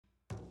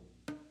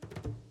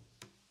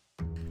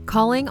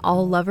calling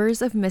all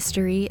lovers of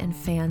mystery and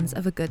fans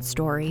of a good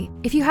story.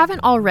 If you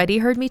haven't already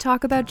heard me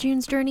talk about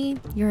June's Journey,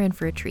 you're in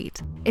for a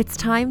treat. It's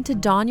time to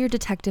don your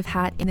detective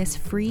hat in this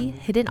free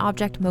hidden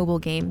object mobile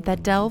game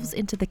that delves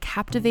into the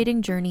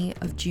captivating journey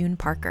of June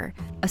Parker,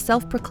 a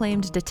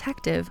self-proclaimed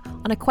detective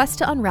on a quest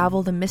to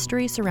unravel the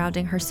mystery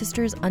surrounding her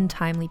sister's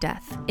untimely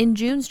death. In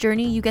June's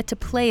Journey, you get to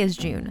play as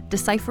June,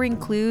 deciphering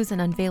clues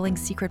and unveiling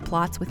secret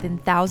plots within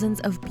thousands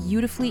of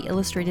beautifully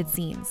illustrated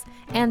scenes.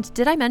 And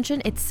did I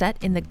mention it's set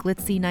in the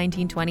glitzy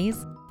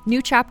 1920s? New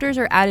chapters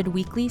are added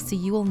weekly, so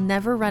you will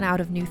never run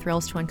out of new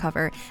thrills to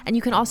uncover, and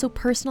you can also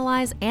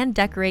personalize and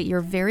decorate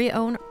your very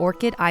own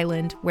Orchid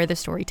Island where the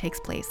story takes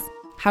place.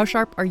 How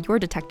sharp are your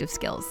detective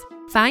skills?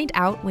 Find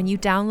out when you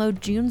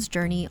download June's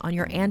Journey on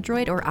your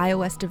Android or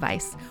iOS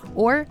device,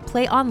 or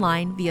play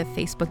online via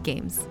Facebook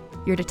Games.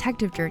 Your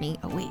detective journey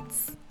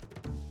awaits.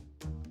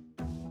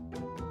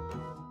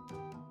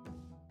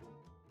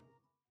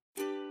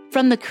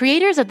 From the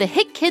creators of the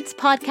hit kids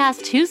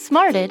podcast Who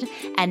Smarted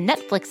and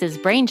Netflix's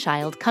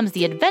Brainchild comes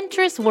the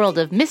adventurous world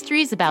of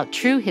mysteries about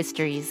true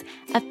histories,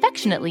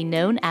 affectionately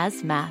known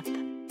as math.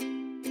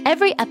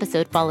 Every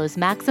episode follows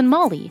Max and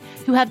Molly,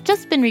 who have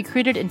just been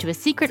recruited into a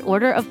secret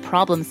order of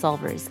problem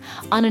solvers,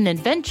 on an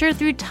adventure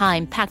through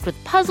time packed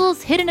with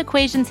puzzles, hidden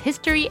equations,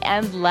 history,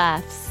 and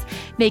laughs,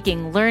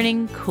 making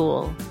learning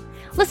cool.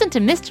 Listen to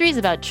Mysteries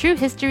About True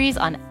Histories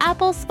on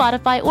Apple,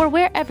 Spotify, or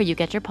wherever you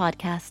get your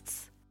podcasts.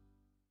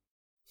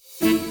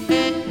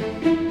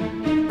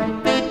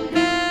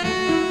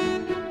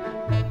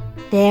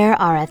 There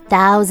are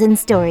 1,000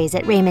 stories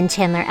at Raymond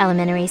Chandler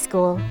Elementary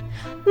School.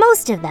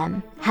 Most of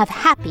them have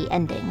happy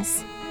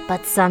endings,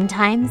 but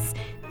sometimes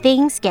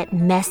things get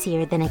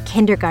messier than a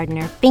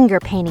kindergartner finger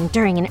painting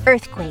during an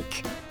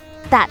earthquake.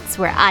 That's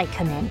where I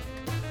come in.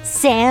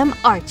 Sam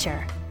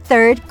Archer,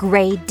 3rd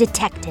grade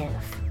detective.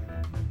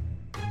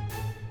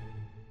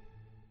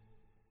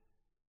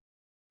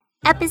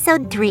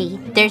 Episode 3,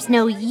 There's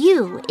No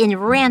You in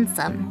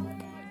Ransom.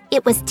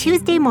 It was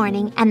Tuesday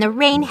morning and the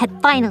rain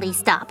had finally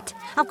stopped.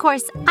 Of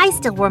course, I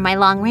still wore my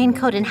long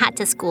raincoat and hat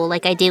to school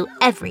like I do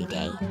every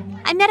day.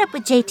 I met up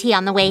with JT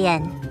on the way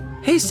in.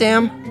 Hey,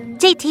 Sam.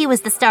 JT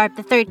was the star of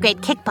the 3rd grade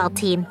kickball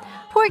team.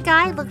 Poor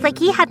guy looked like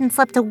he hadn't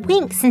slept a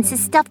wink since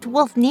his stuffed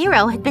wolf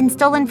Nero had been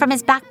stolen from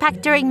his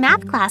backpack during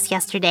math class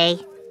yesterday.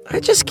 I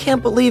just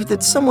can't believe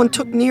that someone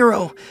took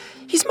Nero.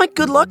 He's my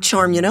good luck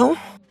charm, you know?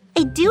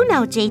 I do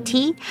know,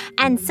 JT,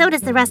 and so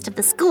does the rest of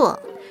the school.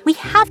 We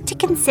have to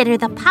consider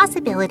the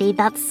possibility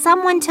that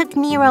someone took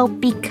Nero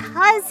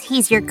because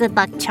he's your good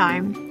luck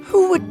charm.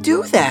 Who would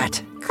do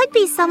that? Could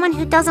be someone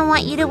who doesn't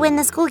want you to win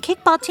the school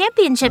kickball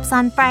championships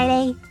on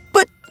Friday.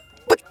 But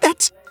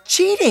that's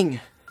cheating.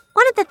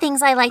 One of the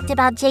things I liked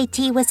about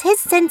JT was his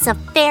sense of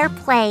fair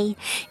play.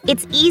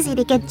 It's easy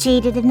to get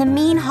jaded in the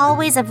mean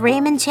hallways of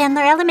Raymond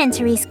Chandler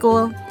Elementary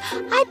School.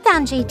 I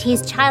found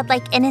JT's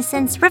childlike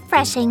innocence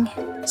refreshing.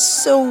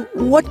 So,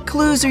 what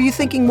clues are you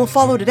thinking we'll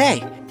follow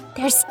today?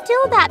 There's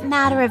still that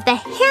matter of the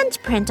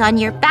handprint on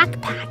your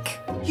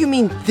backpack. You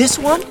mean this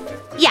one?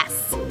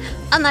 Yes,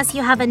 unless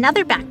you have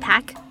another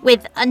backpack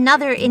with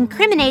another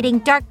incriminating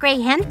dark gray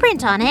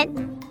handprint on it.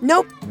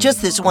 Nope,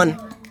 just this one.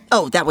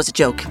 Oh, that was a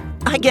joke.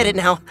 I get it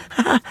now.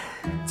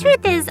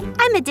 Truth is,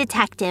 I'm a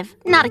detective,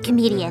 not a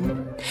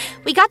comedian.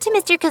 We got to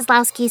Mr.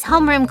 Kozlowski's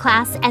homeroom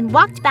class and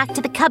walked back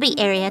to the cubby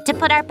area to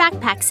put our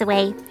backpacks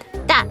away.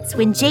 That's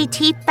when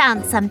JT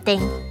found something.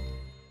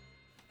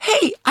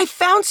 Hey, I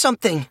found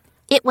something.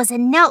 It was a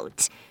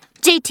note.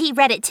 JT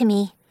read it to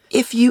me.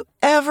 If you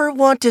ever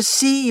want to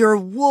see your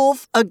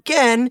wolf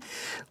again,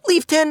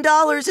 leave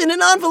 $10 in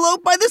an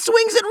envelope by the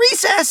swings at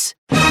recess.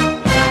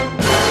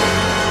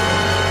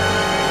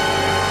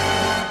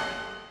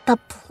 The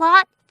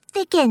plot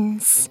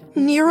thickens.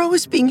 Nero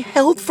is being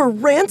held for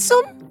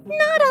ransom?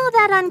 Not all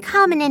that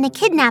uncommon in a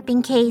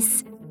kidnapping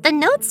case. The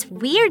note's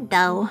weird,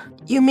 though.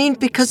 You mean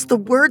because the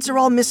words are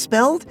all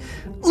misspelled?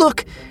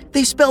 Look,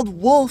 they spelled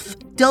wolf,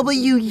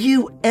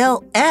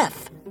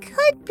 W-U-L-F.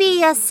 Could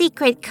be a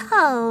secret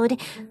code,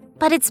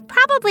 but it's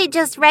probably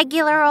just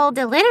regular old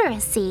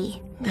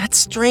illiteracy. That's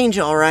strange,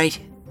 all right.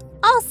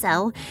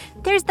 Also,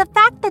 there's the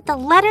fact that the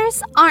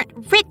letters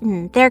aren't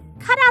written. They're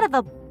cut out of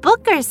a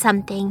book or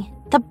something.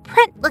 The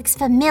print looks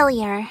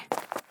familiar.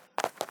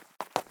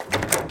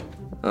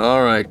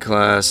 All right,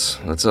 class.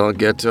 Let's all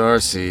get to our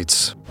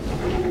seats.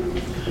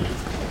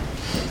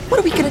 What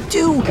are we gonna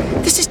do?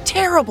 This is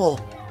terrible.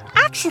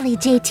 Actually,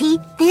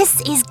 JT,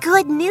 this is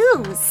good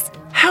news.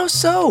 How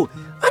so?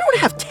 I don't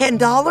have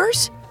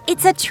 $10.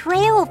 It's a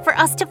trail for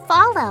us to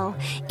follow.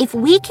 If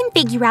we can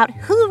figure out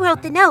who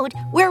wrote the note,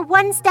 we're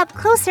one step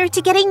closer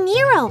to getting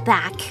Nero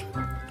back.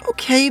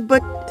 Okay,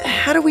 but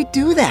how do we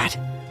do that?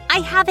 I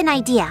have an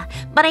idea,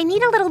 but I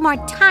need a little more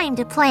time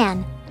to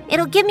plan.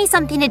 It'll give me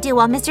something to do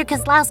while Mr.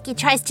 Kozlowski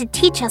tries to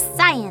teach us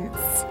science.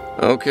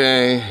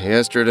 Okay,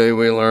 yesterday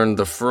we learned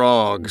the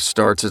frog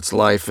starts its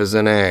life as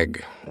an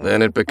egg.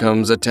 Then it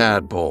becomes a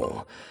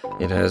tadpole.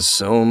 It has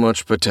so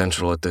much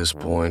potential at this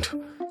point.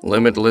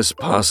 Limitless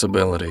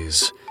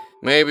possibilities.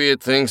 Maybe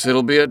it thinks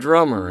it'll be a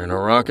drummer in a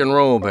rock and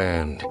roll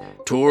band,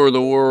 tour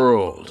the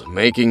world,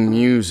 making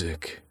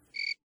music.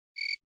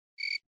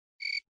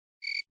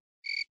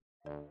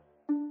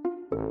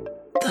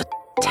 The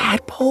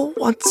tadpole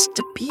wants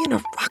to be in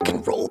a rock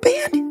and roll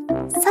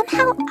band?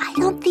 Somehow, I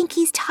don't think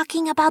he's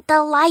talking about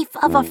the life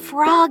of a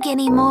frog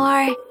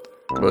anymore.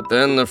 But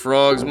then the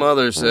frog's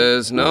mother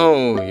says,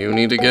 no, you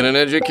need to get an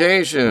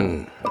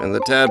education. And the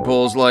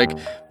tadpole's like,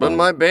 but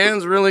my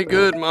band's really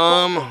good,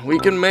 Mom. We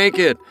can make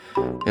it.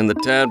 And the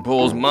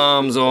tadpole's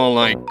mom's all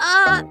like,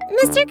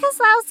 Mr.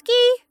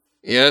 Kozlowski?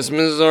 Yes,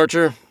 Mrs.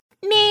 Archer?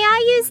 May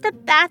I use the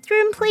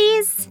bathroom,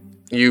 please?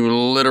 You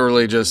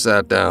literally just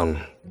sat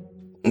down.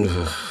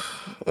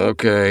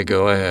 Okay,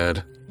 go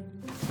ahead.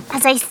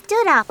 As I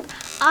stood up,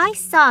 I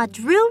saw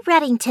Drew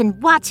Reddington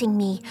watching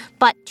me,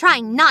 but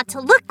trying not to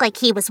look like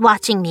he was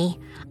watching me.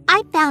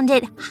 I found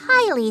it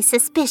highly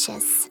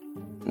suspicious.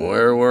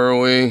 Where were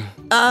we?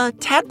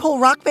 Tadpole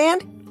rock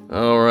band?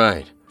 All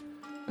right.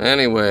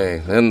 Anyway,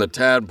 then the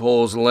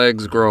tadpole's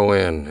legs grow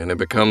in, and it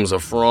becomes a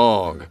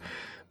frog.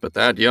 But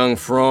that young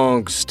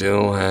frog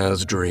still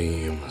has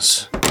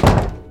dreams.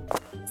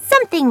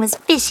 Something was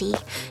fishy,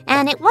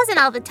 and it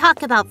wasn't all the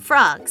talk about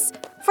frogs.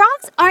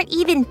 Frogs aren't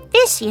even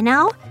fish, you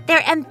know?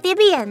 They're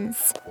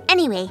amphibians.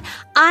 Anyway,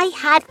 I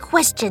had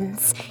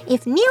questions.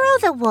 If Nero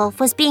the wolf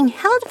was being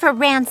held for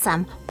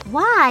ransom,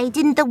 why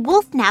didn't the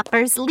wolf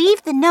nappers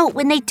leave the note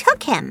when they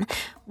took him?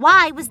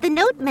 Why was the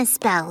note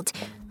misspelled?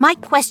 My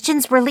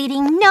questions were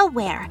leading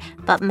nowhere,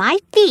 but my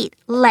feet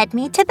led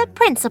me to the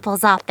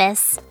principal's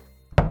office.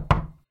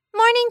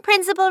 Morning,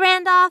 Principal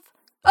Randolph.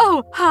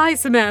 Oh, hi,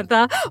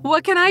 Samantha.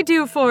 What can I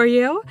do for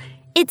you?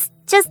 It's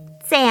just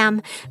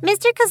Sam.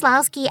 Mr.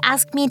 Kozlowski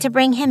asked me to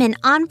bring him an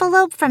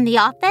envelope from the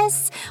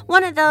office,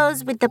 one of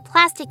those with the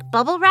plastic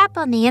bubble wrap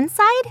on the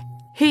inside.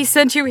 He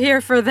sent you here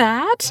for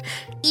that?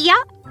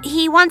 Yeah,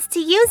 he wants to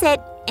use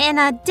it in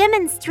a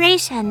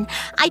demonstration.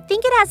 I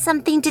think it has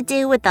something to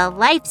do with the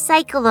life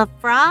cycle of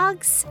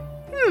frogs.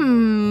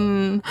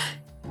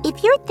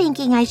 If you're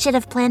thinking I should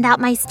have planned out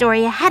my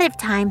story ahead of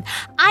time,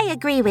 I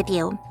agree with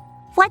you.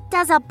 What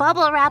does a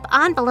bubble wrap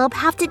envelope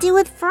have to do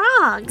with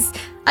frogs?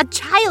 A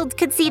child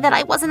could see that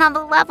I wasn't on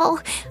the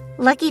level.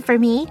 Lucky for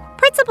me,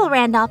 Principal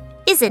Randolph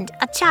isn't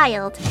a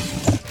child.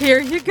 Here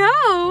you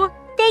go.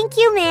 Thank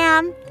you,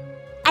 ma'am.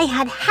 I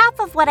had half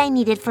of what I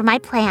needed for my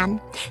plan.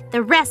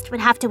 The rest would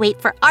have to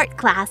wait for art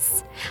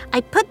class.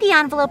 I put the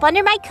envelope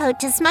under my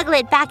coat to smuggle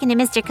it back into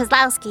Mr.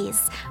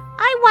 Kozlowski's.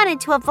 I wanted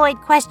to avoid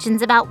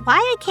questions about why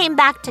I came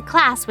back to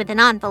class with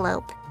an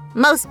envelope.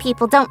 Most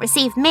people don't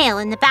receive mail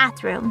in the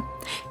bathroom.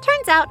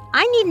 Turns out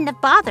I needn't have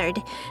bothered.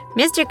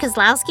 Mr.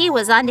 Kozlowski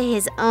was onto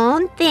his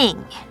own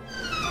thing.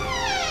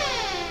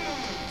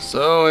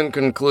 So, in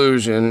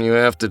conclusion, you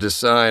have to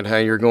decide how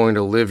you're going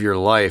to live your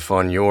life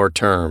on your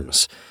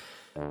terms.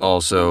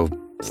 Also,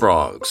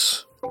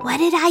 frogs. What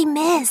did I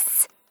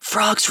miss?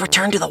 Frogs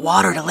return to the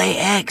water to lay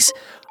eggs.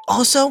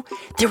 Also,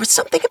 there was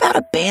something about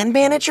a band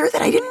manager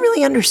that I didn't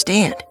really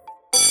understand.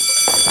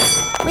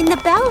 When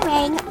the bell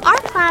rang, our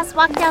class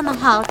walked down the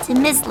hall to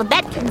Miss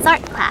Lebetkin's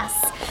art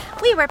class.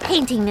 We were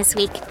painting this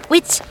week,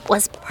 which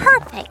was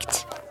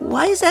perfect.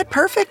 Why is that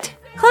perfect?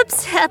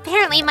 Oops,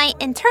 apparently my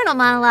internal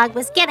monologue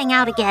was getting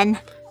out again.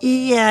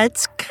 Yeah,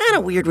 it's kind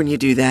of weird when you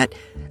do that.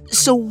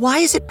 So why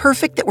is it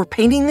perfect that we're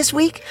painting this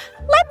week?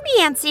 Let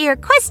me answer your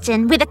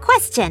question with a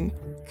question.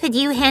 Could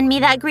you hand me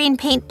that green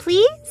paint,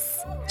 please?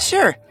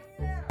 Sure.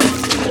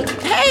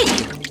 Hey!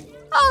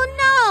 Oh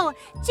no!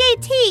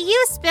 JT,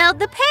 you spilled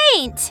the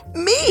paint!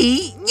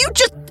 Me? You...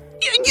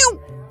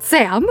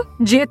 Sam,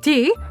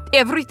 JT,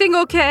 everything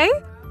okay?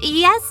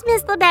 Yes,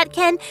 Miss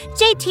Lebetkin.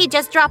 JT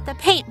just dropped the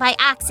paint by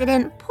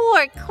accident.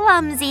 Poor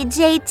clumsy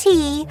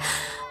JT.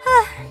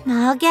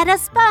 I'll get a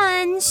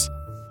sponge.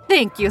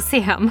 Thank you,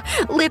 Sam.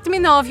 Let me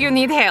know if you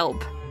need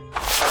help.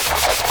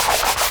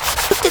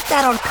 You did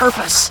that on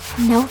purpose.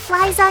 No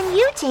flies on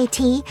you,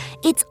 JT.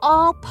 It's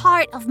all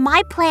part of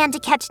my plan to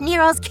catch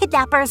Nero's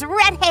kidnappers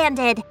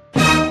red-handed.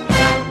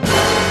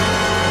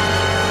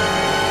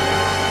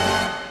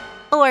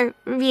 Or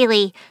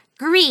really,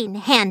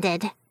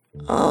 green-handed.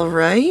 All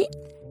right.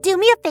 Do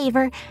me a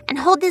favor and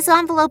hold this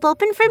envelope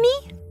open for me.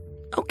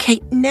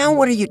 Okay, now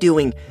what are you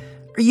doing?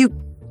 Are you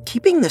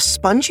keeping the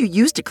sponge you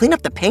used to clean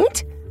up the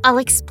paint? I'll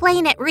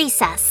explain at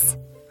recess.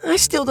 I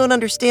still don't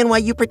understand why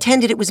you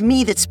pretended it was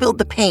me that spilled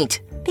the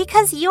paint.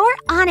 Because you're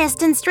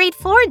honest and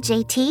straightforward,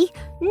 JT.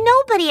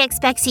 Nobody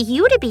expects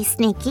you to be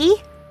sneaky.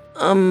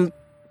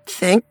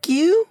 Thank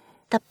you?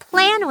 The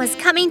plan was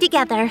coming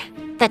together.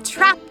 The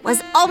trap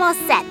was almost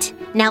set.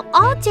 Now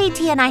all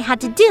JT and I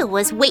had to do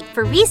was wait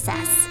for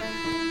recess.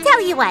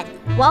 Tell you what,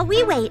 while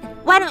we wait,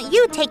 why don't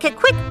you take a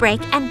quick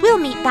break and we'll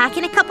meet back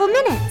in a couple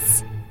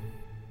minutes.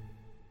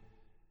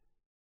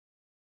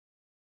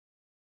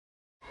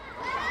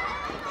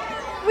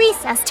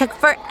 Recess took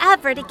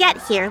forever to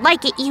get here,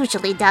 like it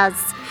usually does.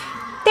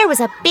 There was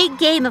a big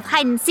game of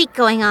hide-and-seek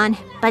going on,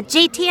 but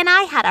JT and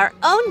I had our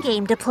own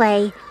game to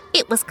play.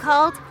 It was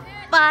called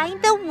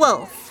Find the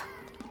Wolf.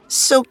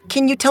 So,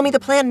 can you tell me the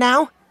plan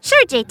now?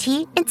 Sure,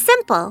 JT, it's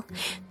simple.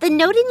 The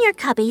note in your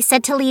cubby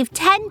said to leave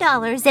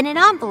 $10 in an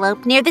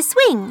envelope near the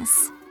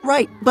swings.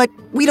 Right, but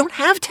we don't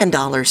have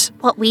 $10.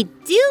 What we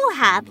do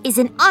have is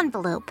an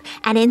envelope,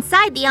 and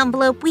inside the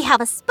envelope we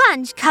have a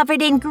sponge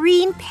covered in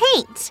green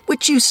paint.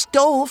 Which you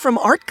stole from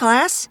art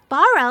class.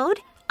 Borrowed?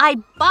 I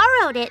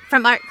borrowed it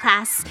from art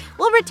class.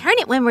 We'll return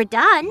it when we're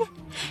done.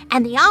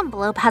 And the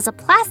envelope has a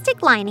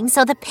plastic lining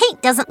so the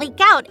paint doesn't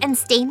leak out and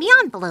stain the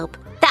envelope.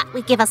 That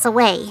would give us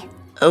away.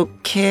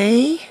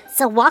 Okay.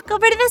 So walk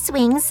over to the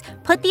swings,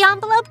 put the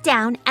envelope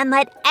down, and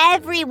let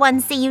everyone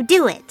see you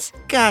do it.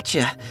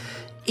 Gotcha.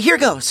 Here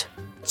goes.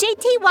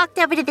 JT walked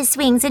over to the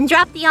swings and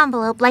dropped the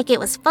envelope like it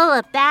was full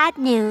of bad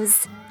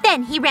news.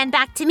 Then he ran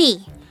back to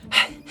me.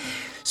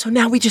 So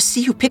now we just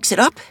see who picks it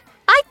up?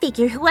 I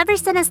figure whoever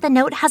sent us the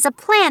note has a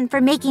plan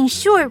for making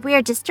sure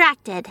we're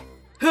distracted.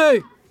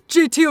 Hey,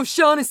 JT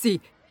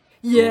O'Shaughnessy.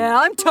 Yeah,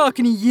 I'm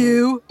talking to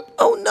you.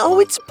 Oh no,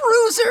 it's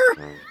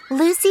Bruiser!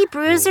 Lucy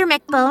Bruiser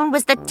McBone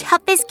was the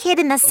toughest kid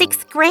in the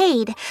 6th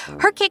grade.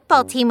 Her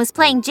kickball team was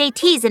playing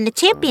JT's in the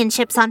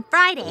championships on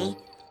Friday.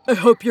 I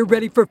hope you're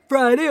ready for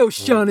Friday,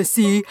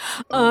 O'Shaughnessy.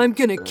 I'm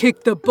gonna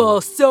kick the ball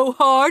so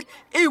hard,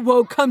 it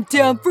won't come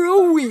down for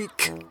a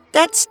week.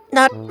 That's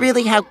not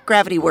really how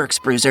gravity works,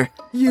 Bruiser.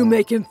 You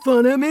making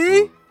fun of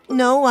me?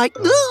 No,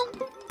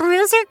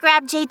 Bruiser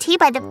grabbed JT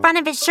by the front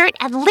of his shirt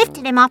and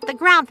lifted him off the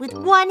ground with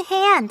one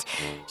hand.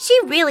 She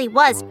really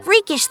was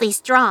freakishly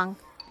strong.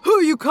 Who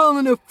are you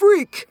calling a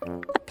freak?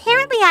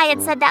 Apparently I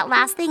had said that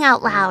last thing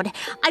out loud.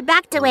 I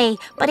backed away,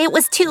 but it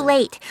was too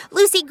late.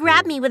 Lucy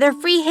grabbed me with her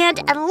free hand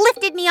and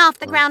lifted me off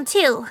the ground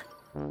too.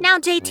 Now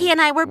JT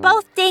and I were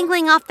both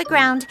dangling off the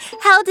ground,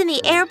 held in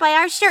the air by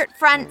our shirt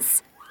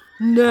fronts.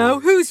 Now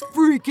who's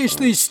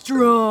freakishly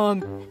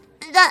strong?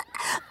 The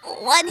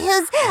one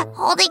who's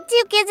holding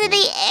 2 kids in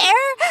the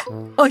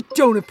air? I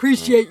don't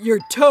appreciate your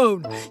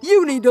tone.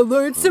 You need to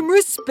learn some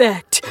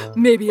respect.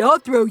 Maybe I'll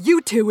throw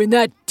you 2 in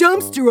that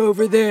dumpster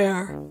over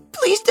there.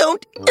 Please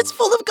don't. It's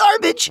full of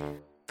garbage.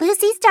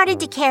 Lucy started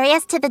to carry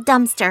us to the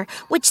dumpster,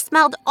 which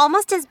smelled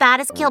almost as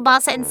bad as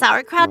kielbasa and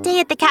sauerkraut day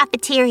at the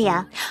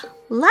cafeteria.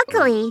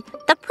 Luckily,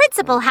 the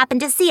principal happened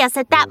to see us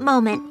at that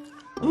moment.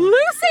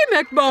 Lucy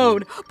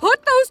McBone,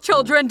 put those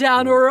children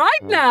down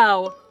right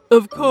now.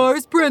 Of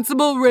course,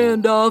 Principal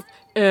Randolph.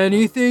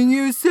 Anything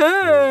you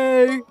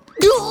say.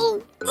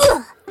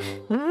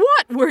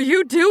 What were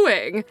you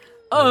doing?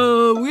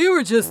 We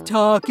were just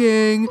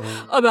talking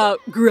about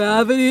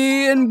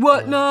gravity and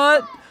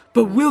whatnot.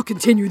 But we'll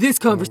continue this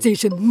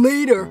conversation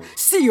later.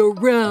 See you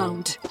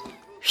around.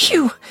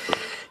 Phew.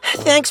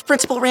 Thanks,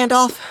 Principal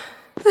Randolph.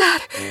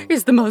 That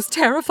is the most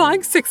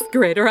terrifying 6th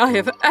grader I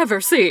have ever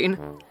seen.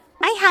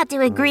 I had to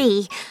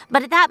agree,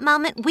 but at that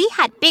moment, we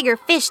had bigger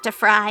fish to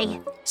fry.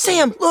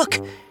 Sam, look!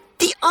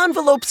 The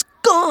envelope's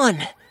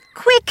gone!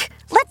 Quick,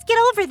 let's get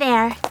over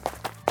there.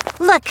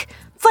 Look,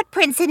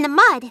 footprints in the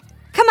mud.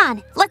 Come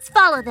on, let's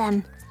follow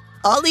them.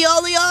 Ollie,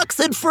 ollie,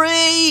 oxen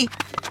free!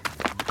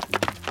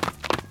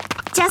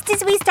 Just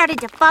as we started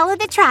to follow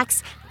the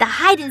tracks, the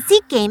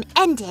hide-and-seek game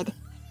ended.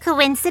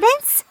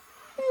 Coincidence?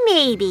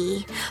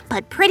 Maybe.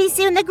 But pretty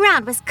soon the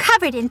ground was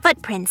covered in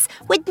footprints,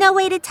 with no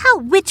way to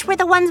tell which were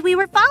the ones we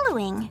were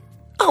following.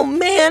 Oh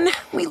man,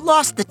 we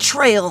lost the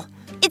trail.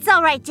 It's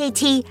all right,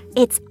 JT.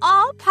 It's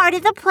all part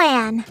of the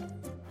plan.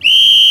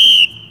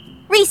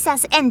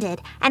 Recess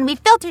ended, and we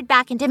filtered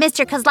back into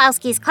Mr.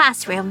 Kozlowski's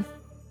classroom.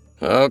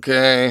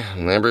 Okay,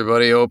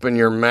 everybody open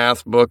your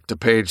math book to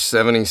page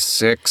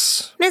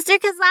 76. Mr.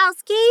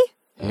 Kozlowski?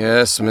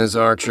 Yes, Ms.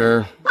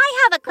 Archer.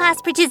 I have a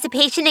class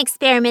participation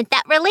experiment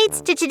that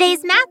relates to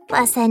today's math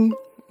lesson.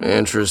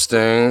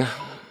 Interesting.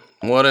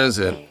 What is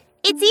it?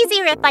 It's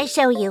easier if I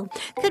show you.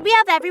 Could we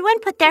have everyone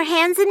put their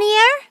hands in the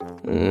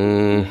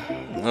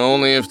air?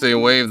 Only if they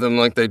wave them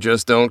like they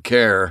just don't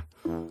care.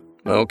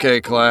 Okay,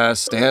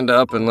 class, stand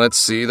up and let's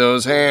see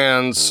those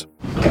hands.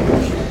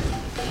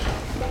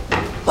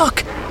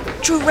 Look,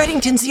 Drew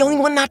Reddington's the only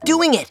one not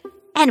doing it.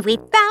 And we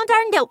found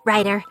our note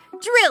writer.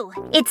 Drew,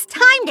 it's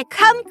time to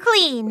come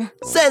clean.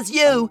 Says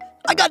you.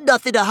 I got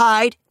nothing to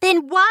hide.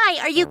 Then why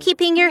are you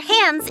keeping your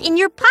hands in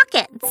your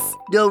pockets?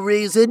 No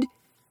reason.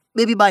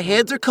 Maybe my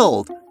hands are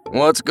cold.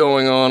 What's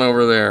going on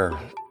over there?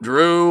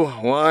 Drew,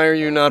 why are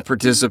you not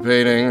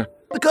participating?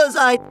 Because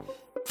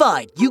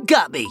Fine, you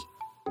got me.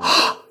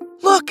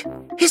 Look,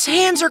 his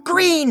hands are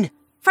green.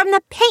 From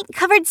the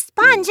paint-covered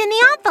sponge in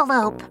the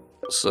envelope.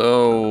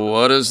 So,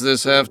 what does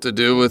this have to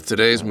do with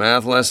today's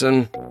math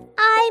lesson?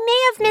 I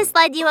may have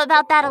misled you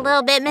about that a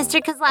little bit,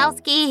 Mr.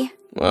 Kozlowski.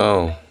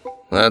 Oh,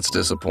 that's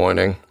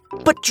disappointing.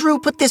 But Drew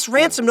put this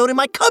ransom note in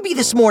my cubby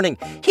this morning.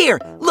 Here,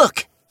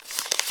 look.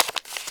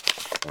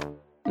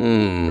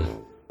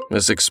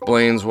 This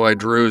explains why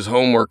Drew's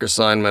homework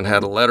assignment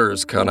had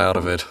letters cut out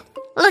of it.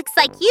 Looks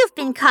like you've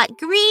been caught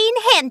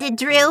green-handed,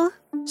 Drew.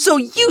 So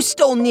you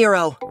stole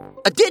Nero.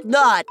 I did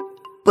not,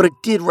 but I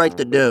did write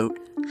the note.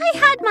 I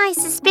had my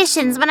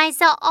suspicions when I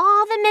saw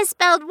all the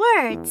misspelled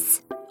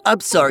words. I'm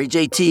sorry,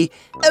 JT.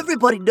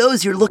 Everybody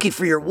knows you're looking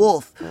for your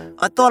wolf.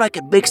 I thought I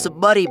could make some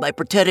money by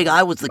pretending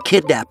I was the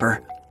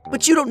kidnapper.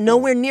 But you don't know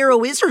where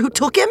Nero is or who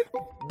took him?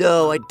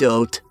 No, I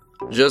don't.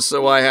 Just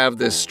so I have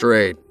this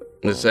straight,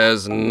 this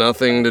has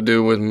nothing to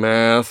do with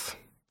math?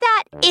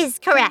 That is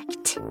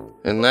correct.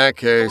 In that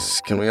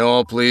case, can we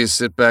all please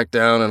sit back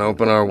down and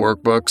open our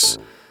workbooks?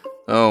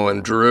 Oh,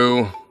 and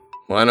Drew,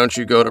 why don't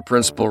you go to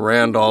Principal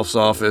Randolph's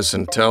office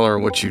and tell her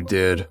what you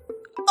did?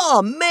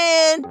 Oh,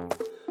 man!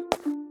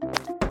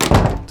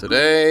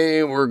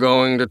 Today, we're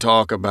going to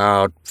talk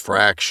about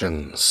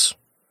fractions.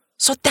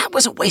 So that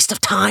was a waste of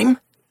time?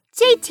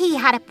 JT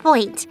had a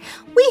point.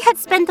 We had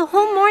spent the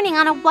whole morning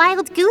on a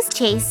wild goose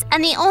chase,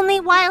 and the only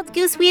wild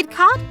goose we had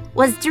caught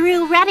was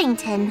Drew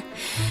Reddington.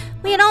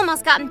 We had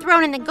almost gotten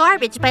thrown in the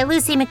garbage by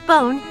Lucy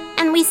McBone,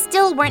 and we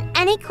still weren't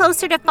any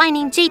closer to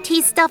finding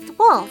JT's stuffed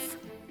wolf.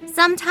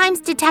 Sometimes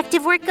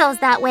detective work goes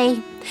that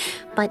way.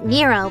 But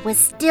Nero was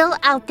still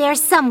out there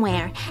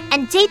somewhere,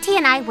 and JT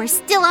and I were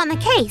still on the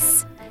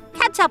case.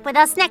 Catch up with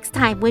us next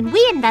time when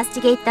we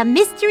investigate the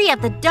mystery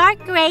of the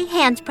dark gray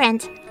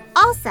handprint.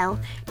 Also,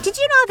 did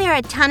you know there are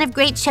a ton of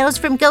great shows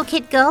from Go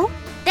Kid Go?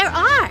 There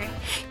are.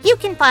 You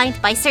can find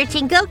by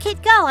searching Go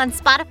Kid Go on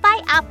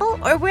Spotify, Apple,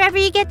 or wherever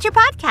you get your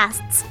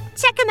podcasts.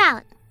 Check them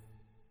out.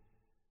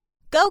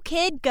 Go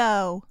Kid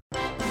Go.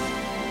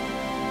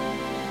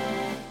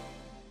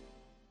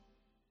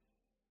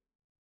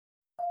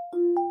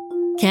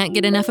 Can't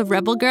get enough of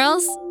Rebel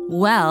Girls?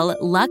 Well,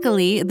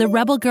 luckily, the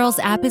Rebel Girls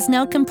app is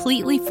now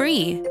completely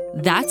free.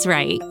 That's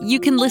right, you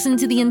can listen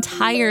to the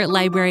entire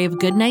library of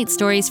goodnight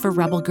stories for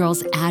Rebel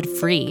Girls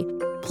ad-free.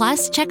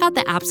 Plus, check out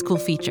the app's cool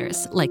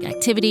features like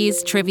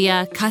activities,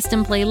 trivia,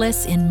 custom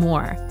playlists, and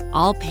more.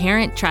 All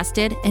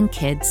parent-trusted and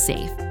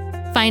kids-safe.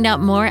 Find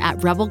out more at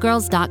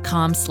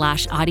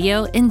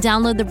rebelgirls.com/audio and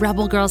download the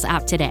Rebel Girls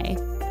app today.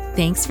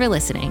 Thanks for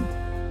listening.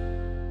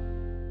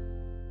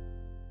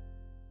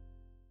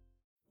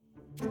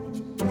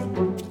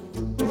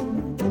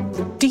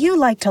 Do you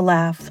like to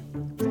laugh?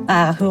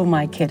 Who am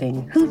I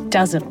kidding? Who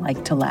doesn't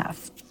like to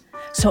laugh?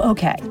 So,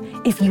 okay,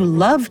 if you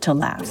love to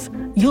laugh,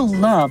 you'll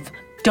love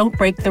Don't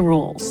Break the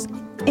Rules.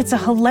 It's a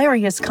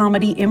hilarious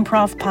comedy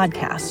improv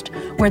podcast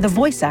where the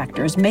voice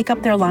actors make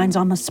up their lines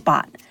on the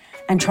spot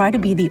and try to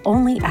be the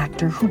only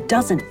actor who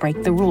doesn't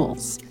break the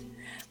rules.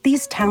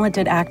 These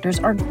talented actors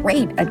are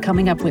great at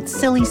coming up with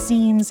silly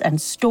scenes and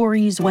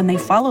stories when they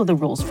follow the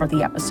rules for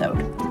the episode.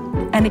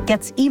 And it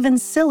gets even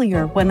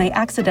sillier when they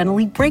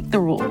accidentally break the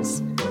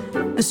rules.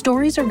 The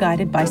stories are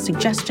guided by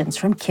suggestions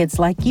from kids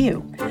like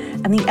you,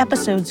 and the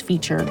episodes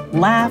feature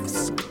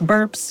laughs,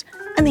 burps,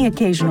 and the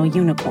occasional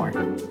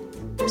unicorn.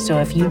 So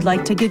if you'd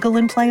like to giggle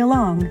and play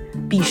along,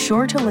 be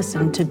sure to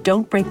listen to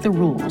Don't Break the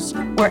Rules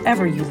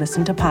wherever you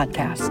listen to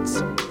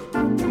podcasts.